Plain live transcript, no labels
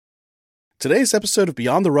Today's episode of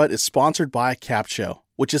Beyond the Rut is sponsored by CapShow,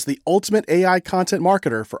 which is the ultimate AI content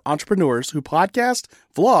marketer for entrepreneurs who podcast,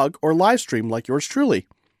 vlog, or live stream like yours truly.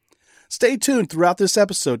 Stay tuned throughout this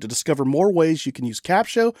episode to discover more ways you can use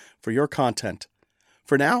CapShow for your content.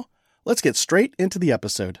 For now, let's get straight into the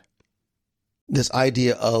episode. This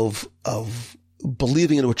idea of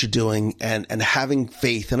believing in what you're doing and having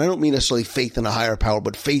faith, and I don't mean necessarily faith in a higher power,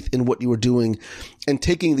 but faith in what you are doing and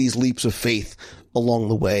taking these leaps of faith along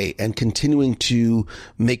the way and continuing to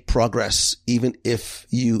make progress, even if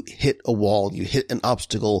you hit a wall, you hit an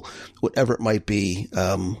obstacle, whatever it might be.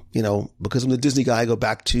 Because I'm the Disney guy, I go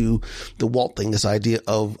back to the Walt thing, this idea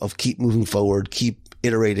of keep moving forward, keep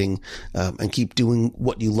iterating, and keep doing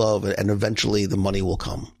what you love, and eventually the money will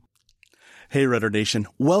come. Hey, Rudder Nation.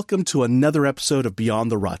 Welcome to another episode of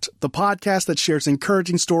Beyond the Rut, the podcast that shares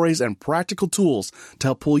encouraging stories and practical tools to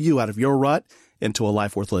help pull you out of your rut into a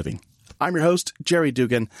life worth living. I'm your host, Jerry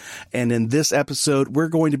Dugan, and in this episode, we're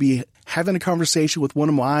going to be having a conversation with one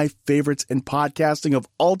of my favorites in podcasting of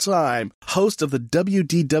all time, host of the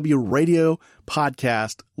WDW radio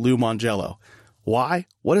podcast, Lou Mongello. Why?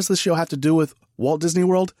 What does this show have to do with Walt Disney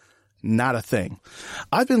World? Not a thing.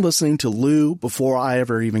 I've been listening to Lou before I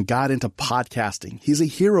ever even got into podcasting. He's a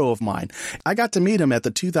hero of mine. I got to meet him at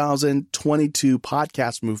the 2022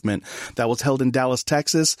 podcast movement that was held in Dallas,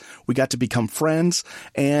 Texas. We got to become friends,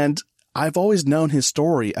 and I've always known his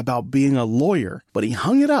story about being a lawyer, but he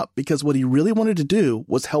hung it up because what he really wanted to do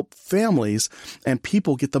was help families and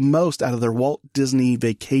people get the most out of their Walt Disney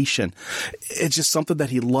vacation. It's just something that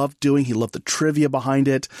he loved doing. He loved the trivia behind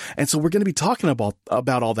it. And so we're going to be talking about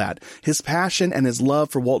all that. His passion and his love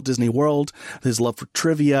for Walt Disney World, his love for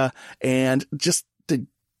trivia, and just to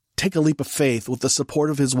take a leap of faith with the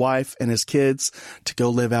support of his wife and his kids to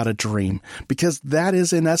go live out a dream. Because that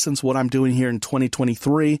is in essence what I'm doing here in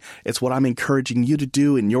 2023. It's what I'm encouraging you to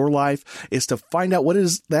do in your life, is to find out what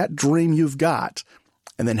is that dream you've got.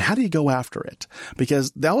 And then how do you go after it?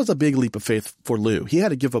 Because that was a big leap of faith for Lou. He had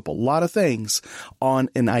to give up a lot of things on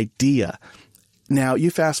an idea. Now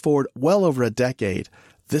you fast forward well over a decade.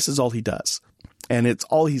 This is all he does. And it's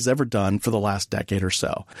all he's ever done for the last decade or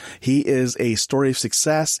so. He is a story of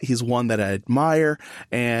success. He's one that I admire,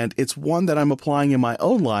 and it's one that I'm applying in my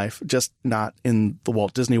own life, just not in the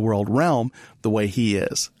Walt Disney World realm the way he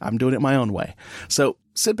is. I'm doing it my own way. So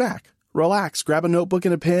sit back, relax, grab a notebook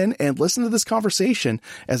and a pen, and listen to this conversation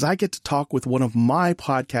as I get to talk with one of my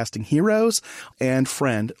podcasting heroes and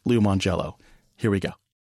friend, Lou Mongello. Here we go.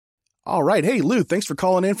 All right. Hey, Lou, thanks for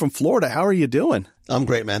calling in from Florida. How are you doing? I'm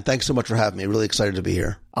great, man. Thanks so much for having me. Really excited to be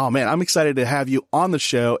here. Oh, man, I'm excited to have you on the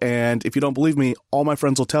show. And if you don't believe me, all my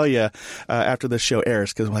friends will tell you after this show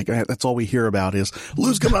airs, because I'm like, that's all we hear about is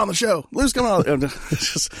Lou's coming on the show. Lou's coming on.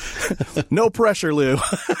 It's just, no pressure, Lou.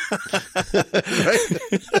 Right?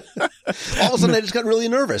 All of a sudden, I just got really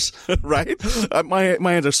nervous. Right? My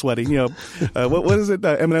hands are sweating. You know, what is it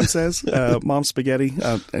Eminem says? Mom spaghetti.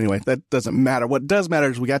 Anyway, that doesn't matter. What does matter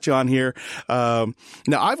is we got you on here. Now,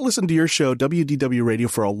 I've listened to your show, WDW Radio,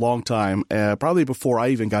 for a long time, probably before I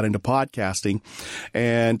even got into podcasting.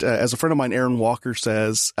 And as a friend of mine, Aaron Walker,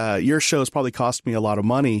 says, your show has probably cost me a lot of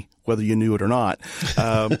money, whether you knew it or not,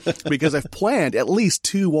 because I've planned at least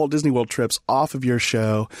 2 Walt Disney World trips off of your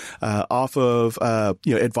show, off of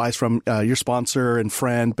advice from your sponsor and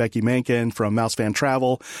friend, Becky Mankin from Mouse Fan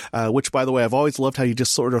Travel, which, by the way, I've always loved how you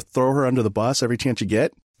just sort of throw her under the bus every chance you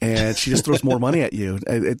get. And she just throws more money at you,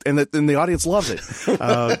 and the audience loves it.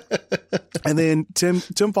 And then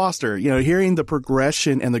Tim Foster, hearing the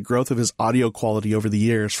progression and the growth of his audio quality over the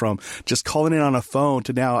years, from just calling in on a phone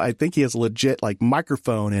to now, I think he has a legit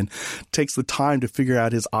microphone and takes the time to figure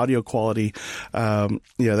out his audio quality.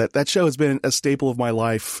 That show has been a staple of my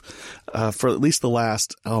life for at least the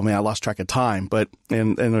last, I lost track of time, but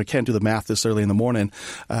and I can't do the math this early in the morning,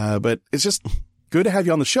 but it's just good to have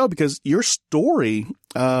you on the show, because your story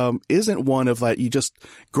isn't one of you just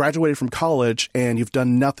graduated from college and you've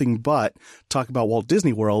done nothing but talk about Walt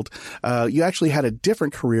Disney World. You actually had a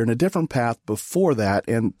different career and a different path before that,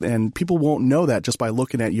 and people won't know that just by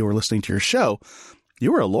looking at you or listening to your show.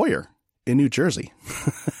 You were a lawyer in New Jersey.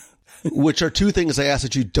 Which are 2 things I ask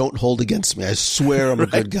that you don't hold against me. I swear I'm a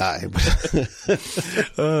good guy.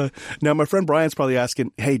 Now, my friend Brian's probably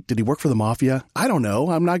asking, hey, did he work for the mafia? I don't know.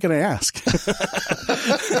 I'm not going to ask.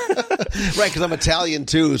 Right, because I'm Italian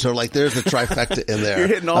too, so there's the trifecta in there. You're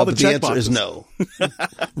hitting all the check boxes. The answer is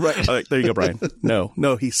no. Right. All right. There you go, Brian.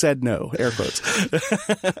 No, he said no. Air quotes.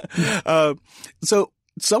 So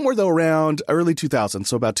somewhere though around early 2000s,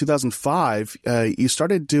 so about 2005, you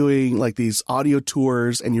started doing like these audio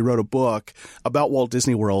tours and you wrote a book about Walt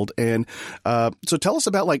Disney World. And so tell us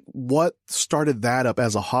about like what started that up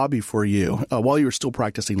as a hobby for you while you were still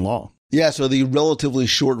practicing law. Yeah, so the relatively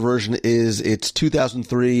short version is it's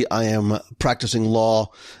 2003. I am practicing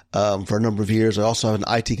law for a number of years. I also have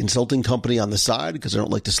an IT consulting company on the side because I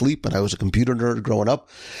don't like to sleep, and I was a computer nerd growing up.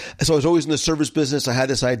 And so I was always in the service business. I had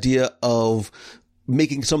this idea of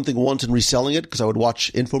making something once and reselling it because I would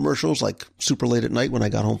watch infomercials like super late at night when I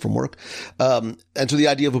got home from work. And so the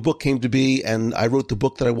idea of a book came to be, and I wrote the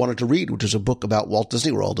book that I wanted to read, which is a book about Walt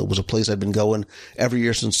Disney World. It was a place I'd been going every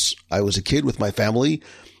year since I was a kid with my family.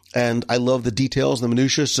 And I love the details and the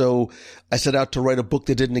minutiae. So I set out to write a book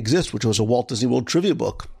that didn't exist, which was a Walt Disney World trivia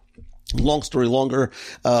book. Long story longer.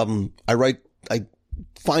 I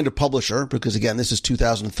find a publisher because again, this is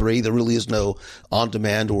 2003. There really is no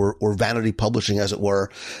on-demand or vanity publishing, as it were.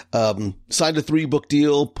 Signed a 3-book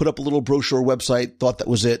deal, put up a little brochure website, thought that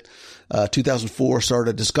was it. 2004 started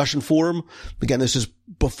a discussion forum. Again, this is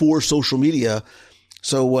before social media.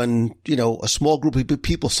 So when, a small group of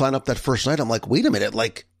people sign up that first night, I'm like, wait a minute,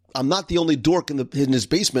 like, I'm not the only dork in his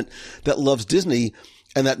basement that loves Disney.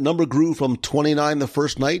 And that number grew from 29 the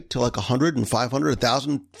first night to like 100 and 500,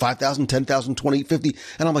 1,000, 5,000, 10,000, 20, 50.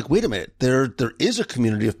 And I'm like, wait a minute, there is a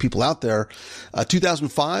community of people out there.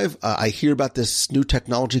 2005, I hear about this new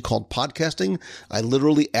technology called podcasting. I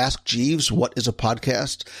literally asked Jeeves, what is a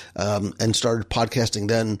podcast? And started podcasting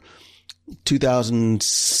then.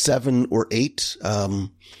 2007 or 8,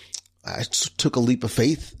 I took a leap of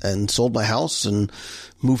faith and sold my house and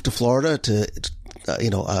moved to Florida to,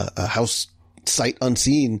 a house sight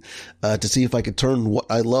unseen, to see if I could turn what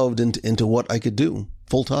I loved into what I could do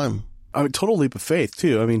full time. A total leap of faith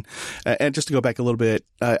too. I mean, and just to go back a little bit,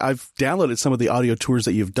 I've downloaded some of the audio tours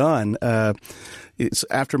that you've done. It's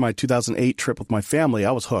after my 2008 trip with my family,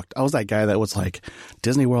 I was hooked. I was that guy that was like,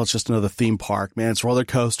 Disney World's just another theme park, man. It's roller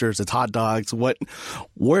coasters, it's hot dogs.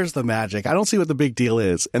 Where's the magic? I don't see what the big deal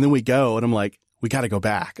is. And then we go and I'm like, we got to go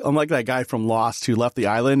back. I'm like that guy from Lost who left the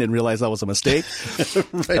island and realized that was a mistake.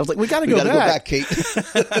 Right. I was like, we got to go back, Kate.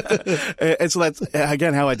 And so that's,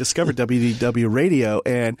 again, how I discovered WDW radio.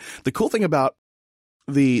 And the cool thing about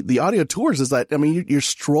the audio tours is that, I mean, you're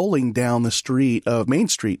strolling down the street of Main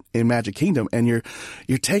Street in Magic Kingdom, and you're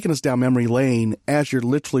taking us down memory lane as you're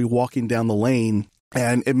literally walking down the lane.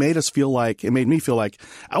 And it made me feel like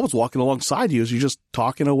I was walking alongside you as you're just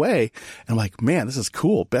talking away. And I'm like, man, this is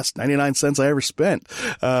cool. Best 99 cents I ever spent.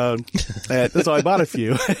 And so I bought a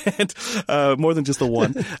few, and, more than just the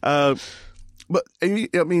one. But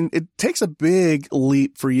I mean, it takes a big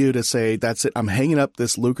leap for you to say, that's it. I'm hanging up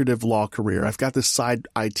this lucrative law career. I've got this side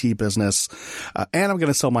IT business, and I'm going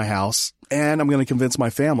to sell my house, and I'm going to convince my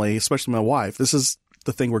family, especially my wife, this is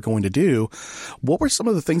the thing we're going to do. What were some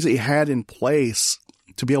of the things that you had in place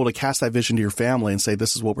to be able to cast that vision to your family and say,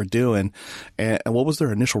 this is what we're doing? And what was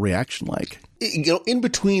their initial reaction like? In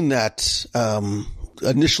between that,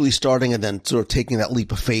 initially starting and then sort of taking that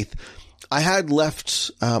leap of faith, I had left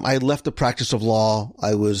the practice of law.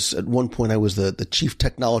 At one point I was the chief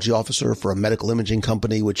technology officer for a medical imaging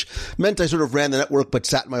company, which meant I sort of ran the network, but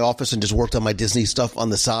sat in my office and just worked on my Disney stuff on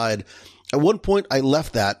the side. At one point I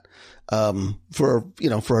left that, for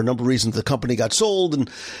a number of reasons. The company got sold,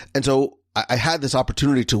 and so I had this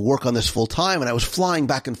opportunity to work on this full time, and I was flying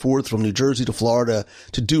back and forth from New Jersey to Florida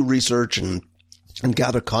to do research and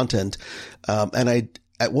gather content. And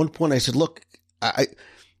at one point I said, look,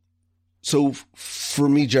 so for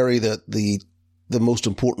me, Jerry, the most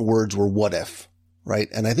important words were what if, right?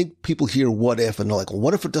 And I think people hear what if and they're like, well,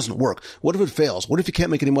 what if it doesn't work? What if it fails? What if you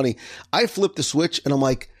can't make any money? I flipped the switch and I'm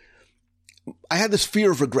like, I had this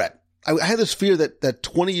fear of regret. I had this fear that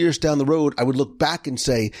 20 years down the road, I would look back and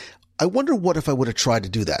say, I wonder what if I would have tried to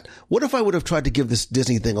do that? What if I would have tried to give this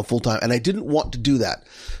Disney thing a full time? And I didn't want to do that.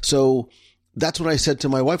 So that's when I said to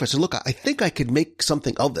my wife, I said, look, I think I could make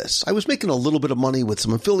something of this. I was making a little bit of money with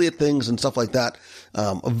some affiliate things and stuff like that.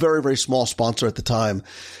 A very, very small sponsor at the time.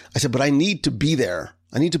 I said, but I need to be there.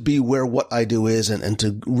 I need to be where what I do is and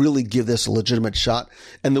to really give this a legitimate shot.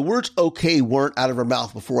 And the words okay weren't out of her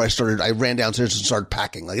mouth before I ran downstairs and started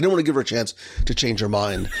packing. Like I didn't want to give her a chance to change her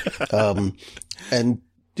mind. And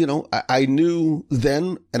I knew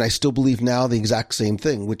then, and I still believe now, the exact same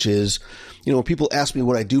thing, which is, when people ask me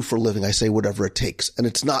what I do for a living, I say whatever it takes. And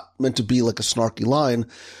it's not meant to be like a snarky line,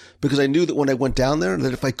 because I knew that when I went down there,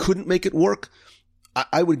 that if I couldn't make it work,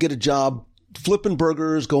 I would get a job flipping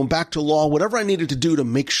burgers, going back to law, whatever I needed to do to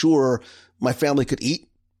make sure my family could eat,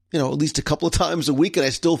 at least a couple of times a week. And I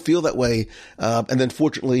still feel that way. And then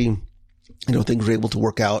fortunately, things were able to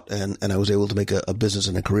work out, and I was able to make a business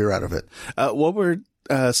and a career out of it. What were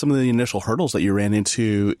some of the initial hurdles that you ran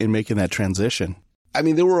into in making that transition? I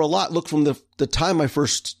mean, there were a lot. Look, from the time I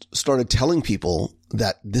first started telling people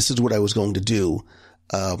that this is what I was going to do,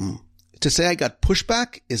 to say I got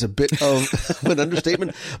pushback is a bit of an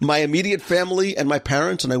understatement. My immediate family and my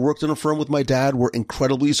parents, and I worked in a firm with my dad, were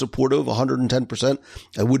incredibly supportive, 110%.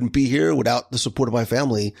 I wouldn't be here without the support of my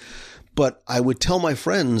family. But I would tell my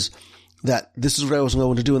friends that this is what I was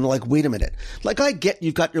going to do. And they're like, wait a minute. Like, I get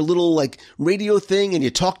you've got your little like radio thing and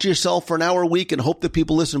you talk to yourself for an hour a week and hope that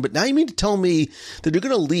people listen. But now you mean to tell me that you're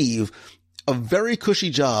going to leave a very cushy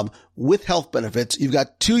job with health benefits. You've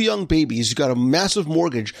got 2 young babies. You've got a massive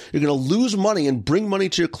mortgage. You're going to lose money and bring money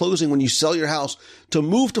to your closing when you sell your house to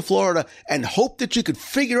move to Florida and hope that you could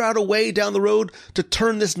figure out a way down the road to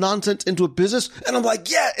turn this nonsense into a business. And I'm like,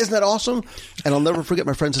 yeah, isn't that awesome? And I'll never forget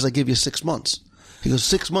my friend says, I give you 6 months. He goes,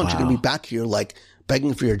 6 months, wow. You're going to be back here like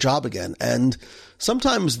begging for your job again. And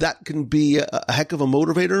sometimes that can be a heck of a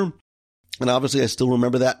motivator. And obviously I still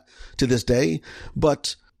remember that to this day.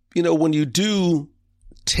 But you know, when you do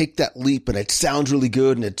take that leap and it sounds really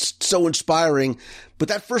good and it's so inspiring, but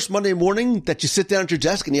that first Monday morning that you sit down at your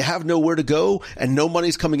desk and you have nowhere to go and no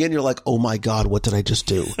money's coming in, you're like, oh my God, what did I just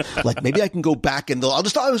do? Like, maybe I can go back and I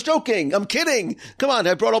was joking. I'm kidding. Come on.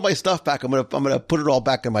 I brought all my stuff back. I'm going to put it all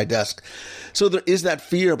back in my desk. So there is that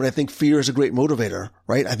fear, but I think fear is a great motivator,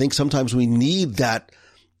 right? I think sometimes we need that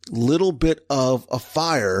little bit of a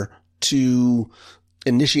fire to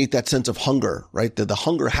initiate that sense of hunger, right? The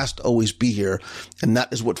hunger has to always be here. And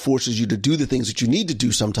that is what forces you to do the things that you need to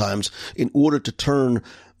do sometimes in order to turn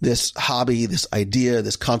this hobby, this idea,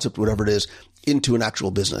 this concept, whatever it is, into an actual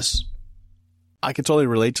business. I can totally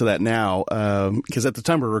relate to that now. Because at the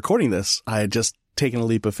time we're recording this, I had just taken a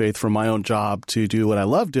leap of faith from my own job to do what I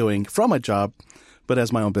love doing from my job, but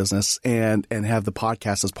as my own business and have the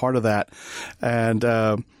podcast as part of that. And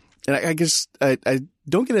I guess I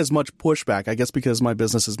don't get as much pushback, I guess, because my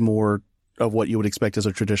business is more of what you would expect as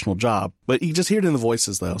a traditional job. But you just hear it in the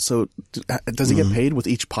voices, though. So does he get paid with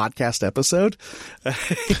each podcast episode?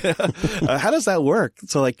 How does that work?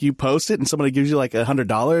 So, like, you post it and somebody gives you like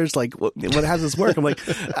 $100? Like, how does this work? I'm like,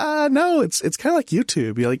 no, it's kind of like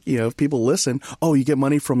YouTube. You're like, if people listen, oh, you get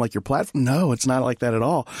money from like your platform. No, it's not like that at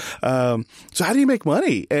all. So how do you make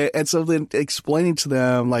money? And so then explaining to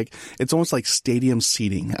them, like, it's almost like stadium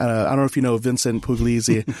seating. I don't know if you know Vincent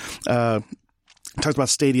Puglisi. Talks about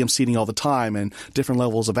stadium seating all the time and different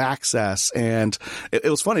levels of access. And it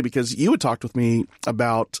was funny because you had talked with me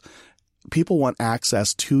about people want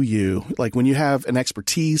access to you. Like when you have an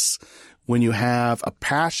expertise, when you have a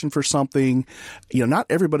passion for something, not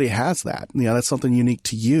everybody has that. That's something unique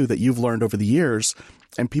to you that you've learned over the years,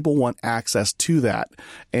 and people want access to that.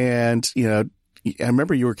 And, I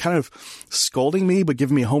remember you were kind of scolding me, but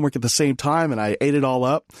giving me homework at the same time, and I ate it all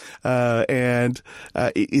up. And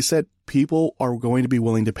he said people are going to be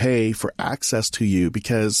willing to pay for access to you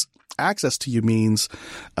because access to you means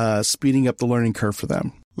speeding up the learning curve for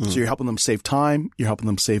them. So you're helping them save time. You're helping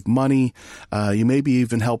them save money. You may be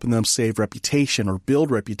even helping them save reputation or build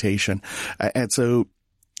reputation. And so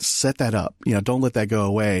set that up, don't let that go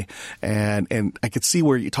away. And I could see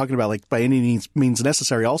where you're talking about, like, by any means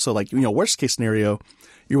necessary. Also, like, worst case scenario,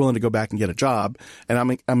 you're willing to go back and get a job.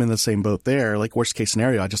 And I'm in the same boat there. Like, worst case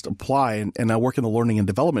scenario, I just apply and I work in the learning and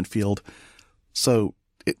development field. So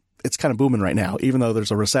it's kind of booming right now, even though there's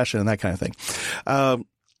a recession and that kind of thing.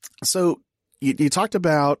 So you talked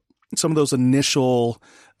about some of those initial,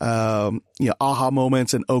 aha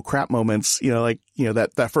moments and oh crap moments,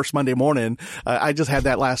 that first Monday morning. I just had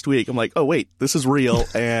that last week. I'm like, oh wait, this is real.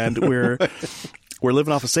 And we're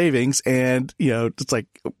living off of savings, and, it's like,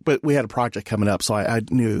 but we had a project coming up. So I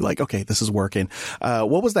knew, like, okay, this is working.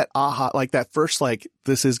 What was that aha, like that first, like,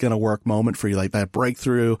 this is going to work moment for you? Like that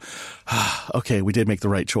breakthrough. Okay, we did make the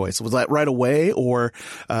right choice. Was that right away, or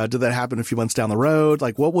did that happen a few months down the road?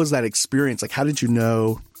 Like, what was that experience? Like, how did you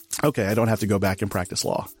know, okay, I don't have to go back and practice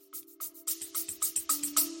law?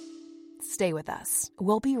 Stay with us.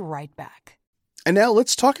 We'll be right back. And now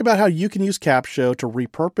let's talk about how you can use Capshow to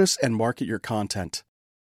repurpose and market your content.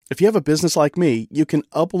 If you have a business like me, you can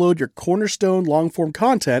upload your cornerstone long-form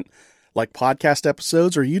content, like podcast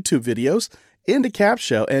episodes or YouTube videos, into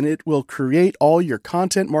Capshow, and it will create all your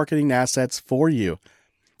content marketing assets for you.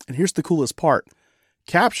 And here's the coolest part.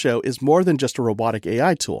 Capshow is more than just a robotic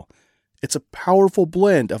AI tool. It's a powerful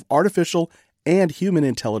blend of artificial and human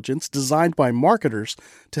intelligence designed by marketers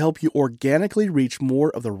to help you organically reach more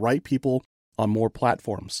of the right people on more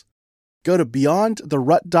platforms. Go to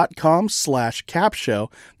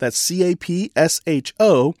beyondtherut.com/capshow, that's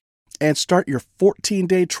CAPSHO, and start your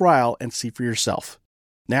 14-day trial and see for yourself.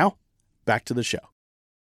 Now, back to the show.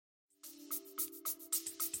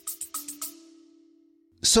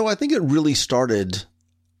 So I think it really started,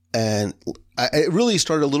 and it really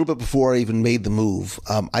started a little bit before I even made the move.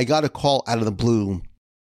 I got a call out of the blue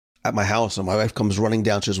at my house, and my wife comes running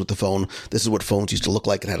downstairs with the phone. This is what phones used to look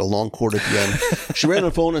like. It had a long cord at the end. She ran on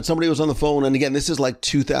the phone, and somebody was on the phone. And again, this is like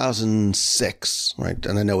 2006, right?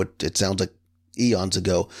 And I know it sounds like eons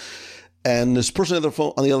ago. And this person on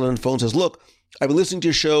the other end of the phone says, "Look, I've been listening to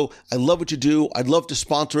your show. I love what you do. I'd love to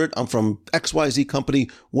sponsor it. I'm from XYZ company.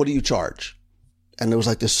 What do you charge?" And there was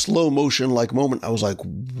like this slow motion like moment. I was like,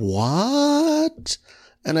 "What?"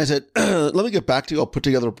 And I said, "Let me get back to you. I'll put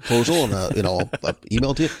together a proposal and I'll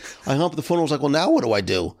email it to you." I hung up the phone. I was like, "Well, now what do I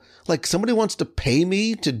do? Like, somebody wants to pay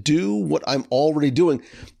me to do what I'm already doing."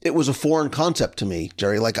 It was a foreign concept to me,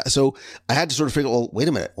 Jerry. So I had to sort of figure, well, wait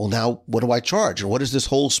a minute. Well, now what do I charge? And what is this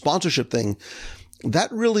whole sponsorship thing?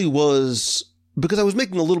 That really was because I was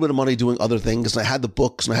making a little bit of money doing other things, and I had the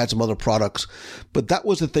books and I had some other products. But that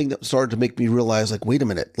was the thing that started to make me realize, like, wait a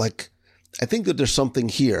minute, like, I think that there's something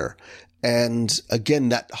here. And again,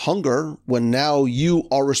 that hunger, when now you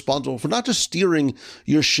are responsible for not just steering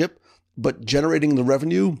your ship, but generating the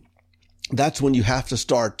revenue, that's when you have to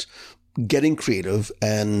start getting creative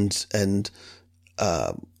and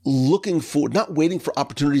looking for, not waiting for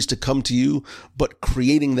opportunities to come to you, but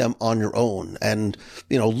creating them on your own. And,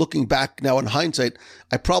 looking back now in hindsight,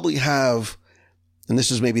 I probably have, and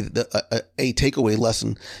this is maybe a takeaway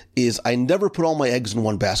lesson, is I never put all my eggs in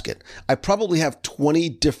one basket. I probably have 20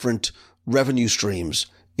 different revenue streams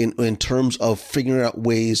in terms of figuring out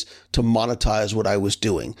ways to monetize what I was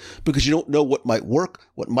doing, because you don't know what might work,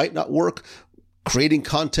 what might not work. Creating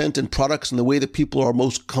content and products in the way that people are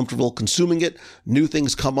most comfortable consuming it. New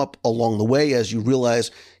things come up along the way as you realize,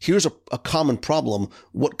 here's a common problem.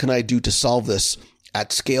 What can I do to solve this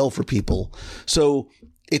at scale for people? So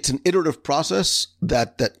it's an iterative process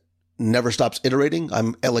that never stops iterating.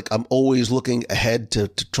 I'm always looking ahead to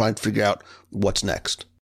try and figure out what's next.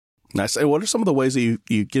 Nice. And what are some of the ways that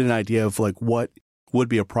you get an idea of like what would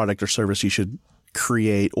be a product or service you should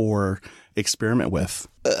create or experiment with?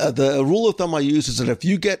 The rule of thumb I use is that if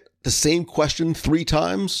you get the same question 3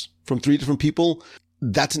 times from 3 different people,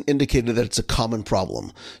 that's an indicator that it's a common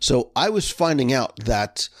problem. So I was finding out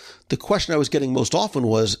that the question I was getting most often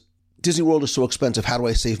was, Disney World is so expensive. How do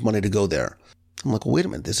I save money to go there? I'm like, well, wait a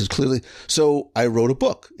minute. This is clearly. So I wrote a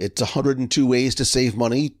book. It's 102 ways to save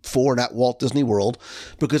money for and at Walt Disney World,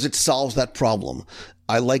 because it solves that problem.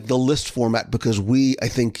 I like the list format because I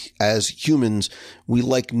think as humans, we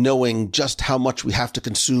like knowing just how much we have to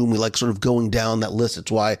consume. We like sort of going down that list.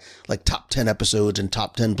 It's why like top 10 episodes and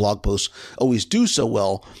top 10 blog posts always do so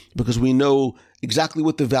well, because we know exactly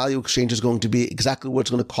what the value exchange is going to be, exactly what it's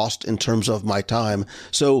going to cost in terms of my time.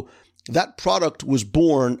 So that product was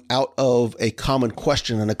born out of a common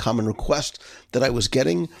question and a common request that I was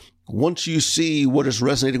getting. Once you see what is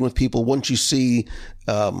resonating with people, once you see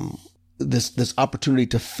this opportunity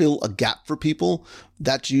to fill a gap for people,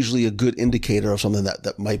 that's usually a good indicator of something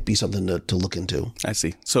that might be something to look into. I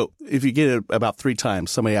see. So if you get it about 3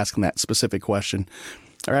 times, somebody asking that specific question,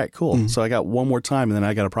 all right, cool. Mm-hmm. So I got one more time, and then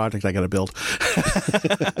I got a project I got to build.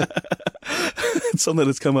 Something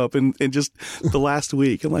that's come up in just the last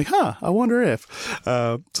week. I'm like, I wonder if.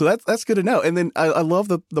 So that's good to know. And then I love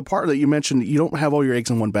the part that you mentioned. You don't have all your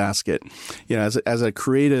eggs in one basket. As a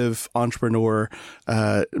creative entrepreneur,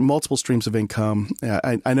 multiple streams of income.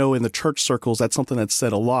 I know in the church circles, that's something that's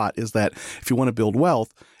said a lot, is that if you want to build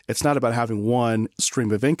wealth, it's not about having one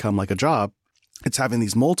stream of income like a job. It's having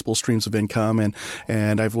these multiple streams of income.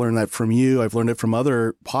 And I've learned that from you. I've learned it from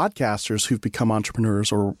other podcasters who've become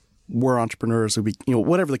entrepreneurs or were entrepreneurs,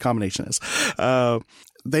 whatever the combination is.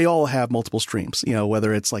 They all have multiple streams,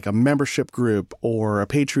 whether it's like a membership group or a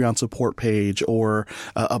Patreon support page or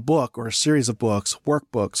a book or a series of books,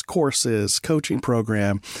 workbooks, courses, coaching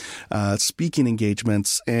program, speaking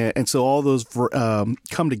engagements. And so all those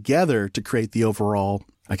come together to create the overall,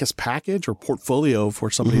 I guess, package or portfolio for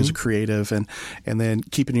somebody who's a creative, and then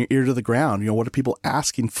keeping your ear to the ground. What are people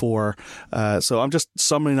asking for? So I'm just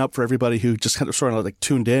summing up for everybody who just kind of sort of like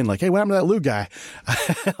tuned in, like, hey, what happened to that Lou guy?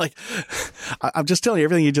 Like, I'm just telling you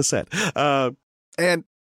everything you just said. And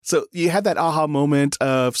so you had that aha moment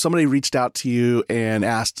of somebody reached out to you and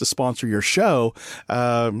asked to sponsor your show.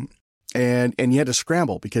 And you had to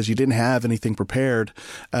scramble because you didn't have anything prepared.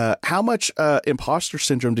 How much imposter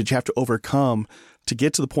syndrome did you have to overcome to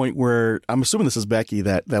get to the point where, I'm assuming this is Becky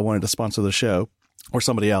that wanted to sponsor the show, or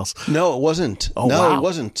somebody else? No, it wasn't. Oh, no, wow. It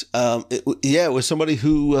wasn't. It was somebody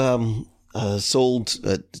who sold.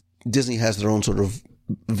 Disney has their own sort of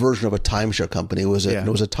version of a timeshare company. It was a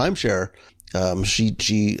timeshare.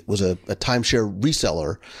 She was a timeshare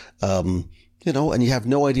reseller, and you have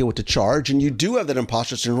no idea what to charge. And you do have that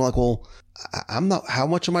imposter syndrome. Like, well, how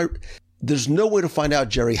much am I? There's no way to find out,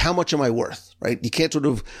 Jerry, how much am I worth, right? You can't sort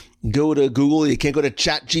of go to Google. You can't go to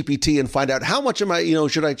Chat GPT and find out how much am I,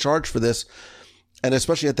 should I charge for this? And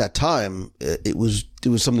especially at that time, it was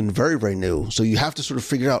something very, very new. So you have to sort of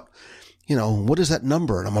figure out, what is that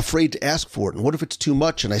number? And I'm afraid to ask for it. And what if it's too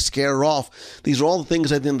much and I scare her off? These are all the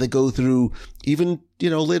things I think that go through even,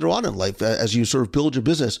 later on in life as you sort of build your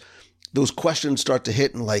business. Those questions start to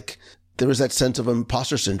hit, and like, there is that sense of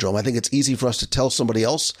imposter syndrome. I think it's easy for us to tell somebody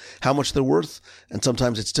else how much they're worth, and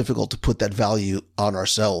sometimes it's difficult to put that value on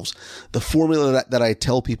ourselves. The formula that I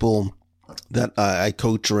tell people that I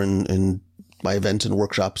coach or in my events and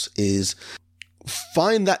workshops is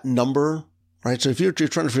find that number, right? So if you're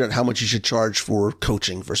trying to figure out how much you should charge for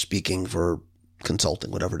coaching, for speaking, for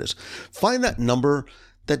consulting, whatever it is, find that number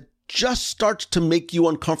that just starts to make you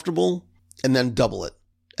uncomfortable, and then double it.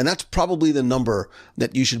 And that's probably the number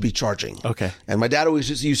that you should be charging. Okay. And my dad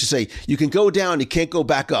always used to say, you can go down, you can't go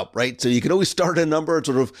back up, right? So you can always start at a number and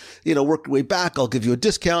sort of, work your way back. I'll give you a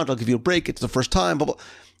discount. I'll give you a break. It's the first time, blah, blah,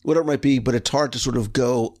 whatever it might be. But it's hard to sort of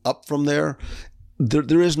go up from there.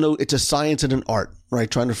 There is no, it's a science and an art, right?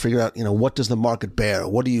 Trying to figure out, what does the market bear?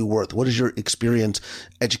 What are you worth? What is your experience,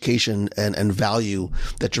 education, and value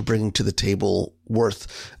that you're bringing to the table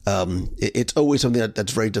worth? It's always something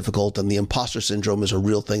that's very difficult. And the imposter syndrome is a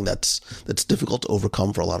real thing that's difficult to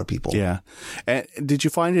overcome for a lot of people. Yeah. And did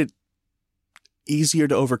you find it easier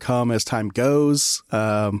to overcome as time goes?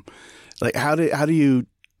 Like how do you,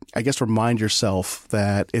 I guess, remind yourself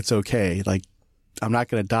that it's okay? Like, I'm not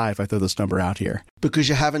going to die if I throw this number out here. Because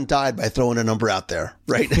you haven't died by throwing a number out there,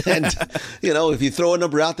 right? And, if you throw a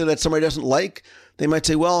number out there that somebody doesn't like, they might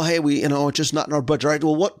say, well, hey, it's just not in our budget, right?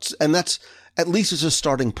 Well, and that's, at least it's a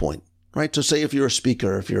starting point, right? So say if you're a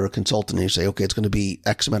speaker, if you're a consultant, and you say, okay, it's going to be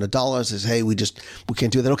X amount of dollars, says, hey, we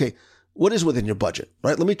can't do that. Okay, what is within your budget,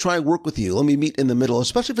 right? Let me try and work with you. Let me meet in the middle,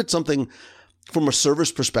 especially if it's something from a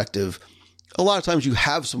service perspective. A lot of times you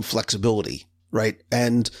have some flexibility, right?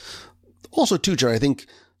 And also, too, Jerry, I think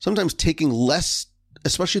sometimes taking less,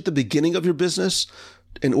 especially at the beginning of your business,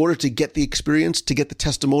 in order to get the experience, to get the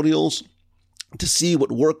testimonials, to see what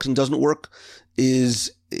works and doesn't work,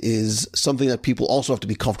 is something that people also have to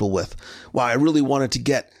be comfortable with. Wow, I really wanted to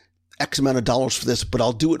get X amount of dollars for this, but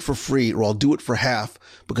I'll do it for free, or I'll do it for half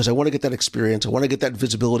because I want to get that experience. I want to get that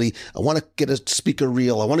visibility. I want to get a speaker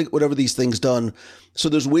reel. I want to get whatever these things done. So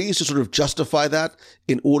there's ways to sort of justify that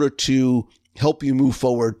in order to help you move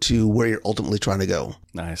forward to where you're ultimately trying to go.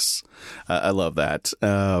 Nice. I love that.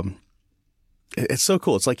 It's so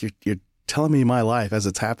cool. It's like you're telling me my life as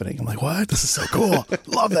it's happening. I'm like, what? This is so cool.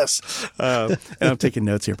 Love this. And I'm taking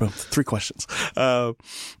notes here, but 3 questions.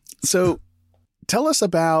 So tell us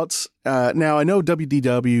about, now I know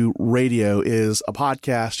WDW Radio is a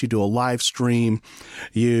podcast. You do a live stream.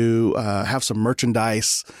 You have some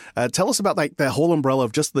merchandise. Tell us about like the whole umbrella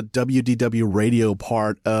of just the WDW Radio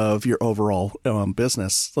part of your overall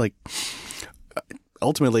business. Like,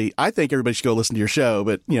 ultimately, I think everybody should go listen to your show,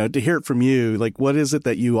 but to hear it from you, like, what is it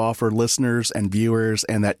that you offer listeners and viewers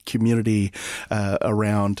and that community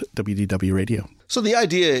around WDW Radio? So the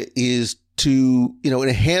idea is to,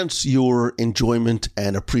 enhance your enjoyment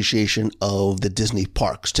and appreciation of the Disney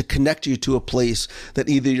parks, to connect you to a place that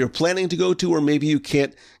either you're planning to go to or maybe you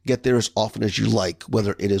can't get there as often as you like,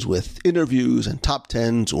 whether it is with interviews and top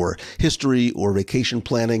 10s or history or vacation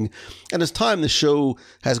planning. And as time, the show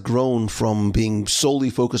has grown from being solely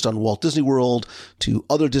focused on Walt Disney World to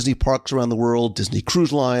other Disney parks around the world, Disney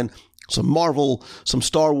Cruise Line, some Marvel, some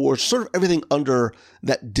Star Wars, sort of everything under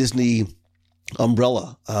that Disney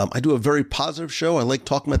umbrella. I do a very positive show. I like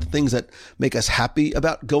talking about the things that make us happy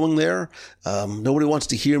about going there. Nobody wants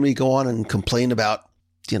to hear me go on and complain about,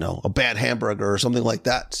 a bad hamburger or something like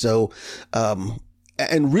that. So,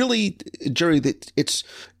 and really, Jerry, it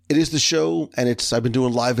is the show, and I've been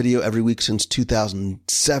doing live video every week since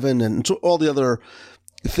 2007, and so all the other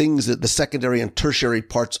things that the secondary and tertiary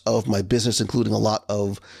parts of my business, including a lot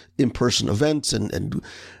of in-person events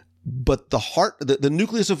but the heart, the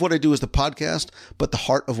nucleus of what I do is the podcast, but the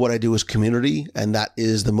heart of what I do is community. And that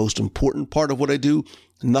is the most important part of what I do.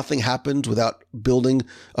 Nothing happens without building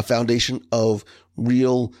a foundation of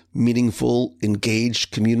real, meaningful,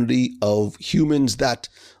 engaged community of humans that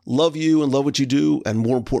love you and love what you do. And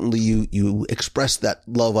more importantly, you express that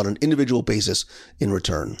love on an individual basis in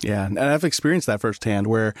return. Yeah. And I've experienced that firsthand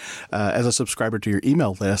where, as a subscriber to your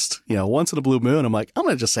email list, once in a blue moon, I'm like, I'm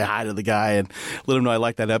going to just say hi to the guy and let him know I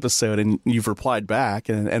like that episode. And you've replied back,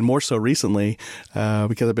 and more so recently,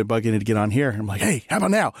 because I've been bugging you to get on here. I'm like, hey, how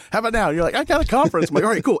about now? How about now? You're like, I got a conference. I'm like, all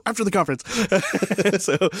right, cool. After the conference.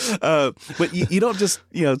 But you don't just,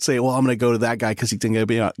 say, well, I'm going to go to that guy because he can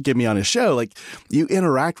get me on his show. Like, you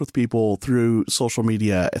interact with people through social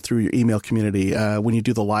media, through your email community. When you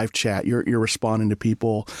do the live chat, you're responding to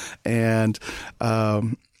people. And,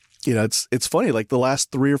 it's funny, like the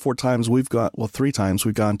last 3 or 4 times we've gone, 3 times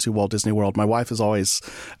we've gone to Walt Disney World. My wife has always,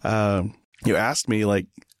 asked me like,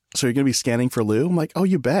 so you're going to be scanning for Lou? I'm like, oh,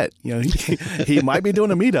 you bet. He might be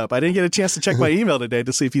doing a meetup. I didn't get a chance to check my email today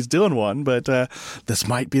to see if he's doing one, but this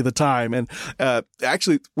might be the time. And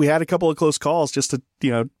actually, we had a couple of close calls just to,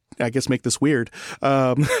 I guess make this weird.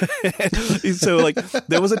 So like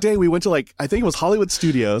there was a day we went to I think it was Hollywood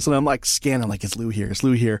Studios, and I'm like scanning, like, is Lou here? Is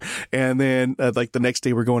Lou here? And then the next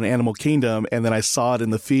day we're going to Animal Kingdom, and then I saw it in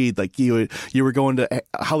the feed, like you were going to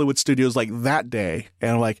Hollywood Studios like that day.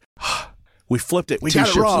 And I'm like, we flipped it. We got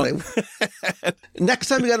it wrong. Next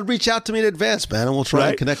time you got to reach out to me in advance, man, and we'll try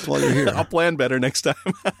and connect while you're here. I'll plan better next time.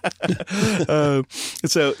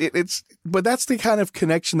 So but that's the kind of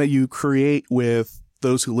connection that you create with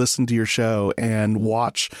those who listen to your show and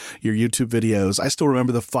watch your YouTube videos. I still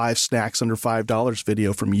remember the 5 snacks under $5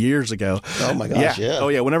 video from years ago. Oh my gosh. Yeah. Oh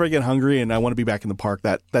yeah. Whenever I get hungry and I want to be back in the park,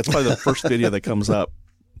 that's probably the first video that comes up.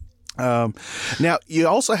 Now you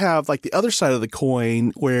also have like the other side of the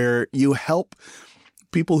coin where you help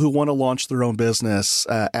people who want to launch their own business,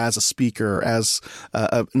 as a speaker, as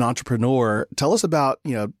an entrepreneur. Tell us about,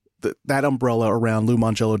 that umbrella around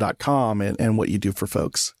LouMongello.com and what you do for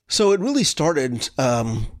folks. So it really started,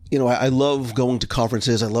 I love going to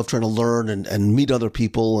conferences. I love trying to learn and meet other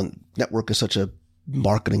people, and network is such a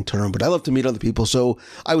marketing term, but I love to meet other people. So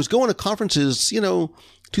I was going to conferences,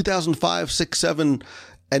 2005, 6, 7,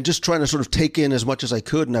 and just trying to sort of take in as much as I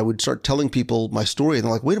could. And I would start telling people my story, and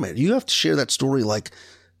they're like, wait a minute, you have to share that story like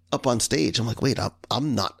up on stage. I'm like, wait,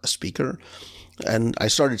 I'm not a speaker. And I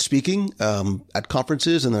started speaking at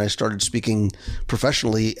conferences, and then I started speaking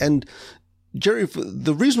professionally. And Jerry,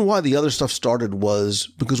 the reason why the other stuff started was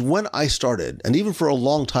because when I started, and even for a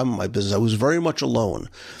long time in my business, I was very much alone.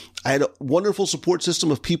 I had a wonderful support system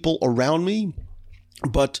of people around me,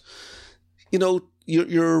 but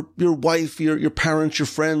your wife, your parents, your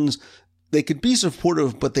friends, they could be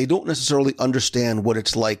supportive, but they don't necessarily understand what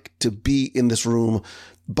it's like to be in this room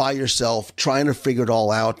by yourself, trying to figure it all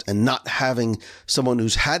out, and not having someone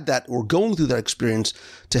who's had that or going through that experience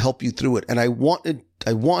to help you through it. And I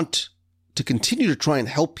want to continue to try and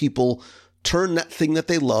help people turn that thing that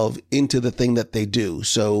they love into the thing that they do.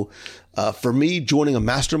 So, for me, joining a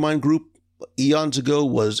mastermind group eons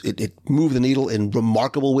ago it moved the needle in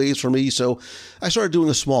remarkable ways for me. So I started doing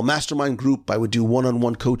a small mastermind group. I would do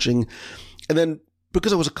one-on-one coaching. And then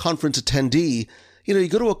because I was a conference attendee, you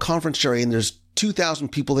go to a conference, Jerry, and there's 2,000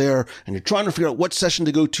 people there, and you're trying to figure out what session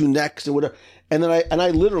to go to next and whatever. And then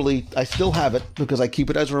I still have it because I keep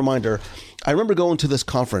it as a reminder. I remember going to this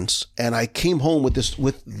conference, and I came home with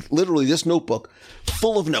literally this notebook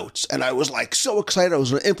full of notes. And I was like so excited. I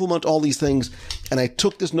was going to implement all these things. And I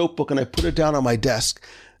took this notebook and I put it down on my desk,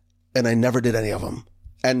 and I never did any of them.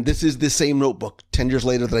 And this is the same notebook 10 years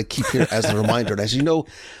later that I keep here as a reminder. And I said,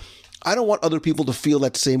 I don't want other people to feel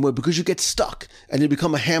that same way, because you get stuck and you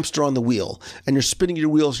become a hamster on the wheel, and you're spinning your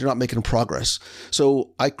wheels. You're not making progress.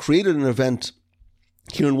 So I created an event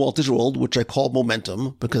here in Walt Disney World, which I call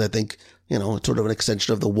Momentum, because I think, it's sort of an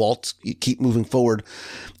extension of the Walt, you keep moving forward.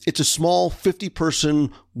 It's a small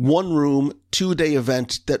 50-person, 1-room, 2-day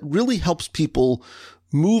event that really helps people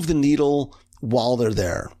move the needle while they're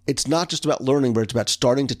there. It's not just about learning, but it's about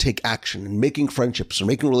starting to take action and making friendships or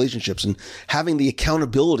making relationships and having the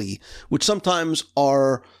accountability, which sometimes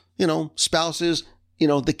are, spouses,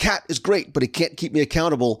 the cat is great, but it can't keep me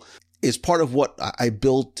accountable, is part of what I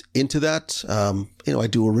built into that. I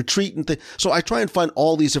do a retreat and things. So I try and find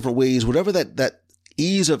all these different ways, whatever that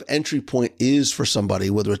ease of entry point is for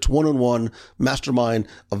somebody, whether it's one-on-one, mastermind,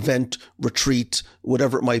 event, retreat,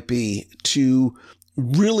 whatever it might be, to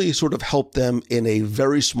really sort of help them in a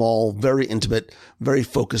very small, very intimate, very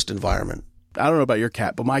focused environment. I don't know about your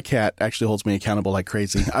cat, but my cat actually holds me accountable like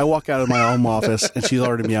crazy. I walk out of my home office and she's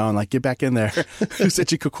already meowing like, get back in there. Who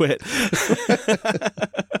said you could quit?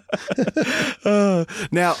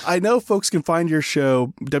 Now, I know folks can find your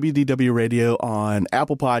show, WDW Radio, on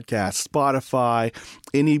Apple Podcasts, Spotify,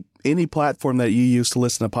 any platform that you use to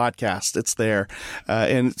listen to podcasts. It's there.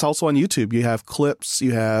 And it's also on YouTube. You have clips,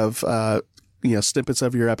 you have, snippets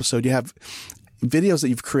of your episode. You have videos that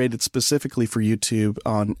you've created specifically for YouTube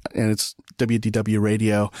and it's WDW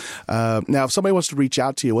Radio. Now, if somebody wants to reach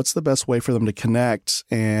out to you, what's the best way for them to connect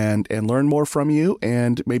and learn more from you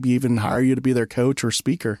and maybe even hire you to be their coach or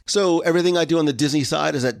speaker? So everything I do on the Disney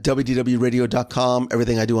side is at WDWradio.com.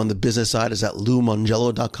 Everything I do on the business side is at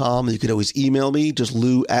LouMongello.com. You could always email me, just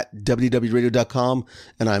Lou@WDWradio.com.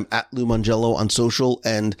 And I'm at Lou Mongello on social.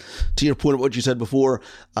 And to your point of what you said before,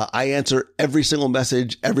 I answer every single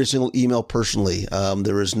message, every single email personally.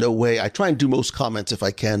 There is no way. I try and do most comments if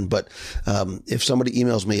I can, but if somebody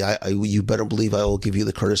emails me, you better believe I will give you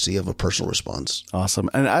the courtesy of a personal response. Awesome.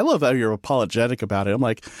 And I love how you're apologetic about it. I'm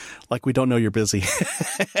like we don't know you're busy.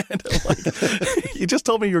 And you just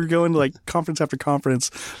told me you were going to like conference after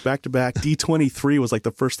conference back to back. D23 was like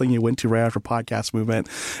the first thing you went to right after Podcast Movement.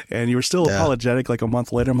 And you were still apologetic like a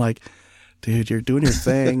month later. I'm like, dude, you're doing your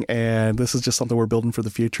thing, and this is just something we're building for the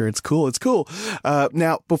future. It's cool. It's cool.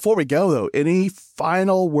 Now, before we go, though, any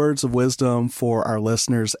final words of wisdom for our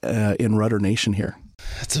listeners in Rudder Nation here?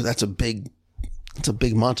 That's a big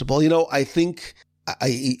mantra, Paul. I think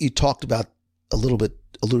you talked about a little bit,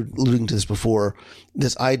 alluding to this before,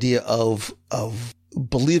 this idea of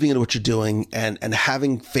believing in what you're doing and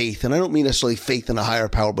having faith. And I don't mean necessarily faith in a higher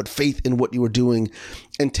power, but faith in what you are doing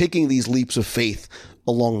and taking these leaps of faith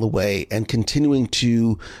along the way and continuing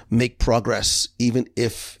to make progress, even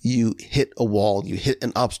if you hit a wall, you hit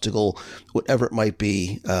an obstacle, whatever it might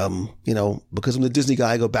be. Because I'm the Disney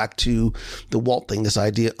guy, I go back to the Walt thing, this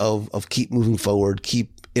idea of keep moving forward,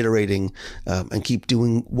 keep iterating, and keep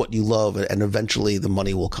doing what you love, and eventually the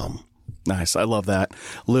money will come. Nice. I love that.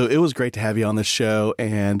 Lou, it was great to have you on this show,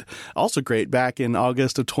 and also great back in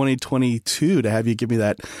August of 2022 to have you give me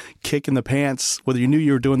that kick in the pants, whether you knew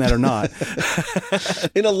you were doing that or not.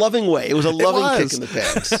 In a loving way. It was a loving kick in the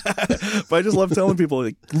pants. But I just love telling people,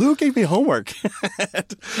 like, Lou gave me homework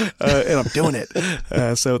and I'm doing it.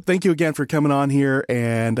 So thank you again for coming on here,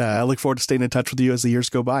 and I look forward to staying in touch with you as the years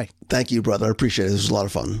go by. Thank you, brother. I appreciate it. This was a lot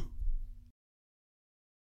of fun.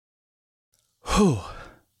 Whew.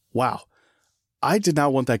 Wow. I did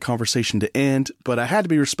not want that conversation to end, but I had to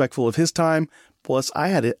be respectful of his time. Plus, I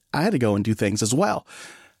had to go and do things as well.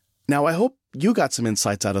 Now, I hope you got some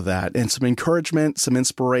insights out of that and some encouragement, some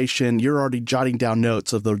inspiration. You're already jotting down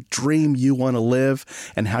notes of the dream you want to live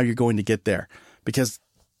and how you're going to get there, because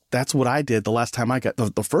that's what I did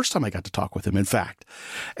the first time I got to talk with him, in fact.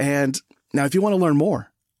 And now, if you want to learn more,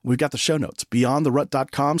 we've got the show notes,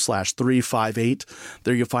 beyondtherut.com/358.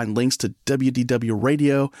 There you'll find links to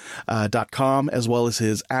WDWradio.com, as well as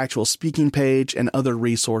his actual speaking page and other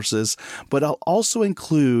resources. But I'll also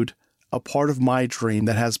include a part of my dream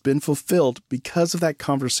that has been fulfilled because of that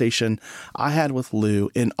conversation I had with Lou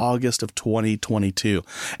in August of 2022.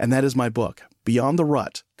 And that is my book, Beyond the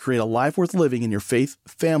Rut, Create a Life Worth Living in Your Faith,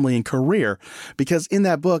 Family, and Career. Because in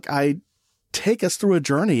that book, I take us through a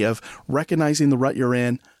journey of recognizing the rut you're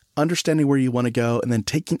in, understanding where you want to go, and then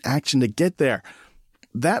taking action to get there.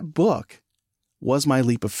 That book was my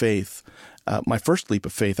leap of faith, my first leap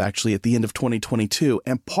of faith, actually, at the end of 2022.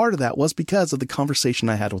 And part of that was because of the conversation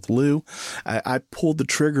I had with Lou. I pulled the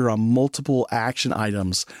trigger on multiple action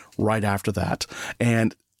items right after that.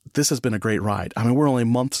 And this has been a great ride. I mean, we're only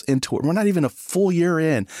months into it. We're not even a full year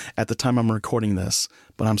in at the time I'm recording this,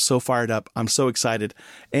 but I'm so fired up. I'm so excited.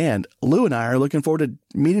 And Lou and I are looking forward to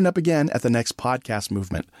meeting up again at the next Podcast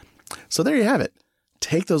Movement. So there you have it.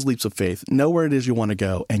 Take those leaps of faith, know where it is you want to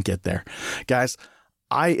go, and get there. Guys,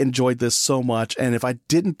 I enjoyed this so much. And if I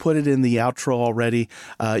didn't put it in the outro already,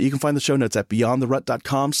 you can find the show notes at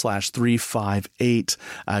beyondtherut.com/358.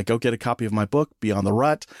 Go get a copy of my book, Beyond the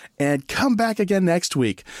Rut, and come back again next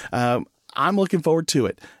week. I'm looking forward to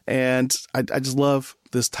it. And I just love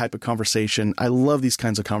this type of conversation. I love these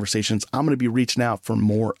kinds of conversations. I'm going to be reaching out for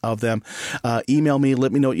more of them. Email me,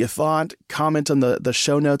 let me know what you thought. Comment on the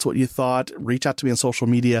show notes, what you thought. Reach out to me on social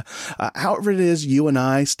media. However it is you and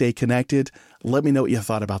I stay connected, let me know what you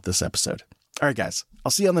thought about this episode. All right, guys,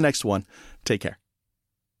 I'll see you on the next one. Take care.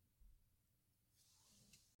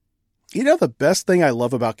 You know, the best thing I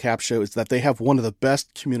love about Capsho is that they have one of the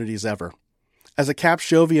best communities ever. As a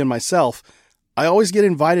Capshovian myself, I always get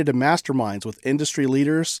invited to masterminds with industry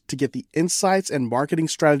leaders to get the insights and marketing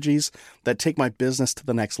strategies that take my business to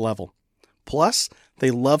the next level. Plus,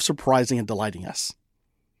 They love surprising and delighting us.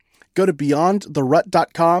 Go to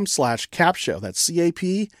beyondtherut.com/capshow, that's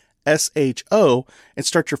CAPSHO, and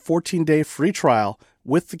start your 14-day free trial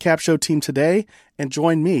with the Cap Show team today and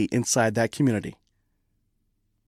join me inside that community.